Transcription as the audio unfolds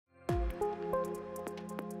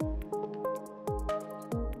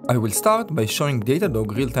I will start by showing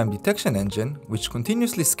Datadog real-time detection engine, which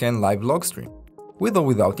continuously scans live log stream, with or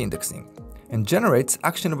without indexing, and generates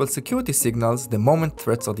actionable security signals the moment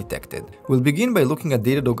threats are detected. We'll begin by looking at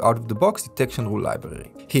Datadog out-of-the-box detection rule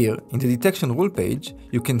library. Here, in the detection rule page,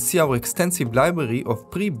 you can see our extensive library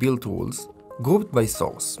of pre-built rules, grouped by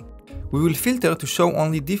source. We will filter to show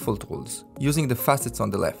only default rules, using the facets on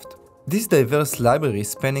the left. This diverse library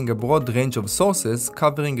spanning a broad range of sources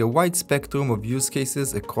covering a wide spectrum of use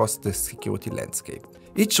cases across the security landscape.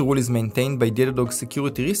 Each rule is maintained by Datadog's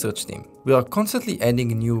security research team. We are constantly adding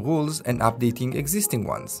new rules and updating existing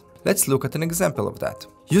ones. Let's look at an example of that.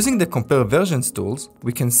 Using the compare versions tools,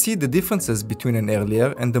 we can see the differences between an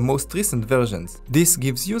earlier and the most recent versions. This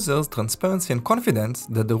gives users transparency and confidence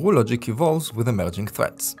that the rule logic evolves with emerging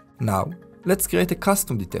threats. Now, let's create a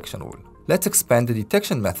custom detection rule. Let's expand the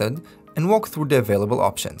detection method and walk through the available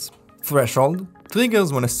options. Threshold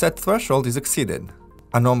triggers when a set threshold is exceeded.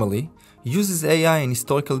 Anomaly uses AI and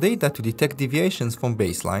historical data to detect deviations from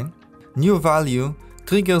baseline. New value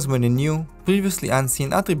triggers when a new, previously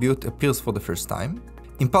unseen attribute appears for the first time.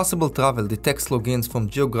 Impossible travel detects logins from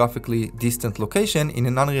geographically distant location in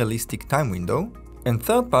an unrealistic time window. And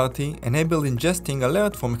third party enabled ingesting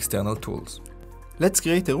alert from external tools. Let's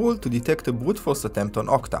create a rule to detect a brute force attempt on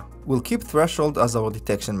Okta. We'll keep threshold as our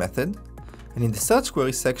detection method, and in the search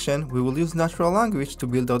query section, we will use natural language to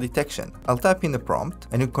build our detection. I'll type in a prompt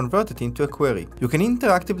and it'll convert it into a query. You can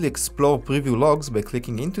interactively explore preview logs by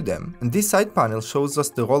clicking into them, and this side panel shows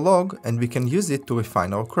us the raw log and we can use it to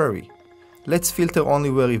refine our query. Let's filter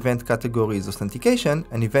only where event category is authentication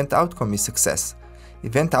and event outcome is success.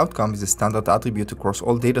 Event outcome is a standard attribute across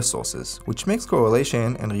all data sources, which makes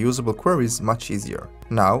correlation and reusable queries much easier.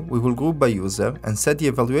 Now, we will group by user and set the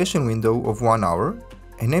evaluation window of 1 hour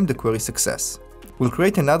and name the query success. We'll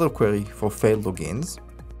create another query for failed logins,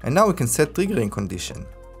 and now we can set triggering condition.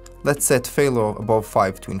 Let's set failure above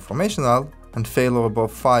 5 to informational and failure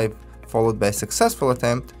above 5 followed by a successful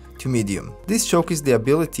attempt to medium. This showcases the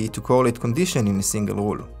ability to correlate condition in a single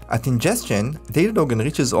rule. At ingestion, Datadog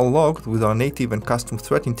enriches all logs with our native and custom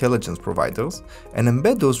threat intelligence providers and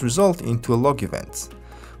embed those results into a log events.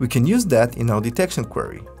 We can use that in our detection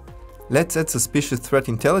query. Let's add suspicious threat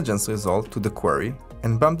intelligence result to the query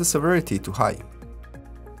and bump the severity to high.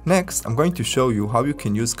 Next, I'm going to show you how you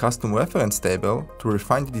can use custom reference table to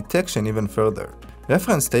refine the detection even further.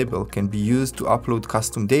 Reference table can be used to upload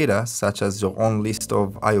custom data such as your own list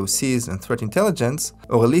of IOCs and threat intelligence,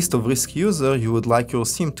 or a list of risky users you would like your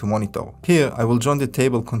SIEM to monitor. Here I will join the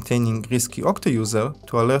table containing risky Okta user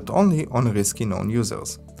to alert only on risky known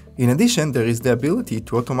users. In addition, there is the ability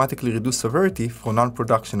to automatically reduce severity for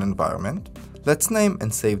non-production environment. Let's name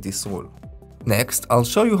and save this rule. Next, I'll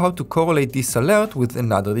show you how to correlate this alert with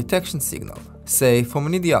another detection signal, say from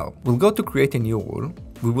an EDR. We'll go to create a new rule.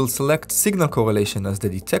 We will select signal correlation as the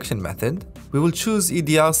detection method. We will choose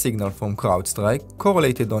EDR signal from CrowdStrike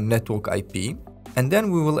correlated on network IP, and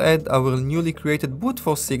then we will add our newly created brute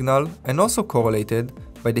force signal and also correlated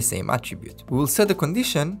by the same attribute. We will set the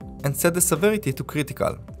condition and set the severity to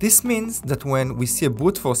critical. This means that when we see a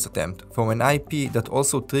brute force attempt from an IP that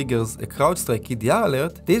also triggers a CrowdStrike EDR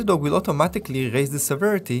alert, Datadog will automatically raise the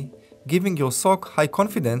severity, giving your SOC high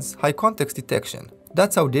confidence, high context detection.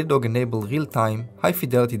 That's how Datadog enables real-time,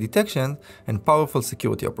 high-fidelity detection and powerful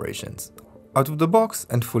security operations, out of the box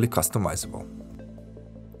and fully customizable.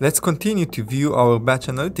 Let's continue to view our batch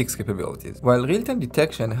analytics capabilities. While real-time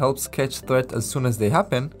detection helps catch threats as soon as they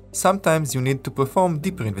happen, sometimes you need to perform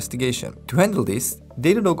deeper investigation. To handle this,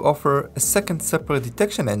 Datadog offers a second separate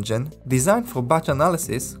detection engine designed for batch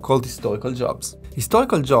analysis called historical jobs.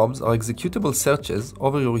 Historical jobs are executable searches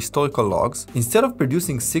over your historical logs. Instead of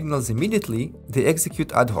producing signals immediately, they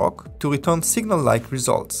execute ad hoc to return signal-like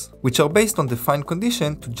results, which are based on defined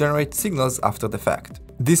condition to generate signals after the fact.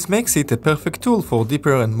 This makes it a perfect tool for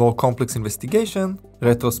deeper and more complex investigation,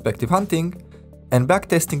 retrospective hunting, and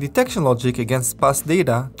backtesting detection logic against past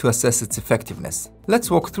data to assess its effectiveness.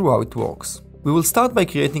 Let's walk through how it works. We will start by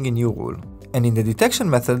creating a new rule, and in the detection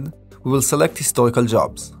method, we will select historical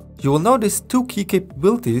jobs. You will notice two key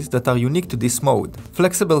capabilities that are unique to this mode: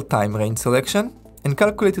 flexible time range selection and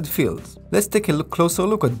calculated fields. Let's take a closer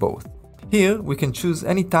look at both. Here, we can choose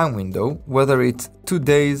any time window, whether it's 2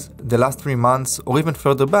 days, the last 3 months, or even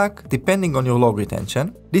further back, depending on your log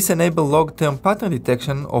retention. This enables long-term pattern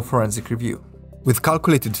detection or forensic review. With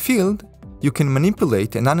calculated field, you can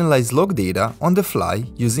manipulate and analyze log data on the fly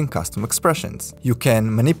using custom expressions. You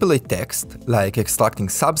can manipulate text, like extracting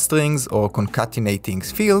substrings or concatenating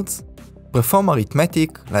fields, perform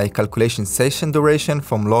arithmetic, like calculation session duration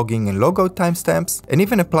from logging and logout timestamps, and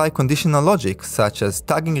even apply conditional logic, such as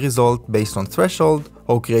tagging result based on threshold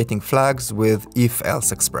or creating flags with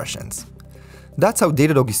if-else expressions. That's how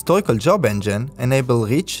Datadog historical job engine enable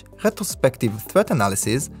rich, retrospective threat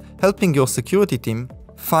analysis, helping your security team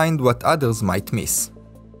find what others might miss.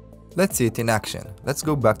 Let's see it in action. Let's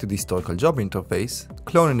go back to the historical job interface,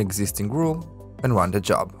 clone an existing rule, and run the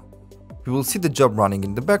job. We will see the job running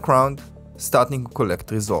in the background, starting to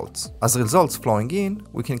collect results. As results flowing in,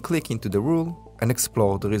 we can click into the rule and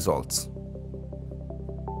explore the results.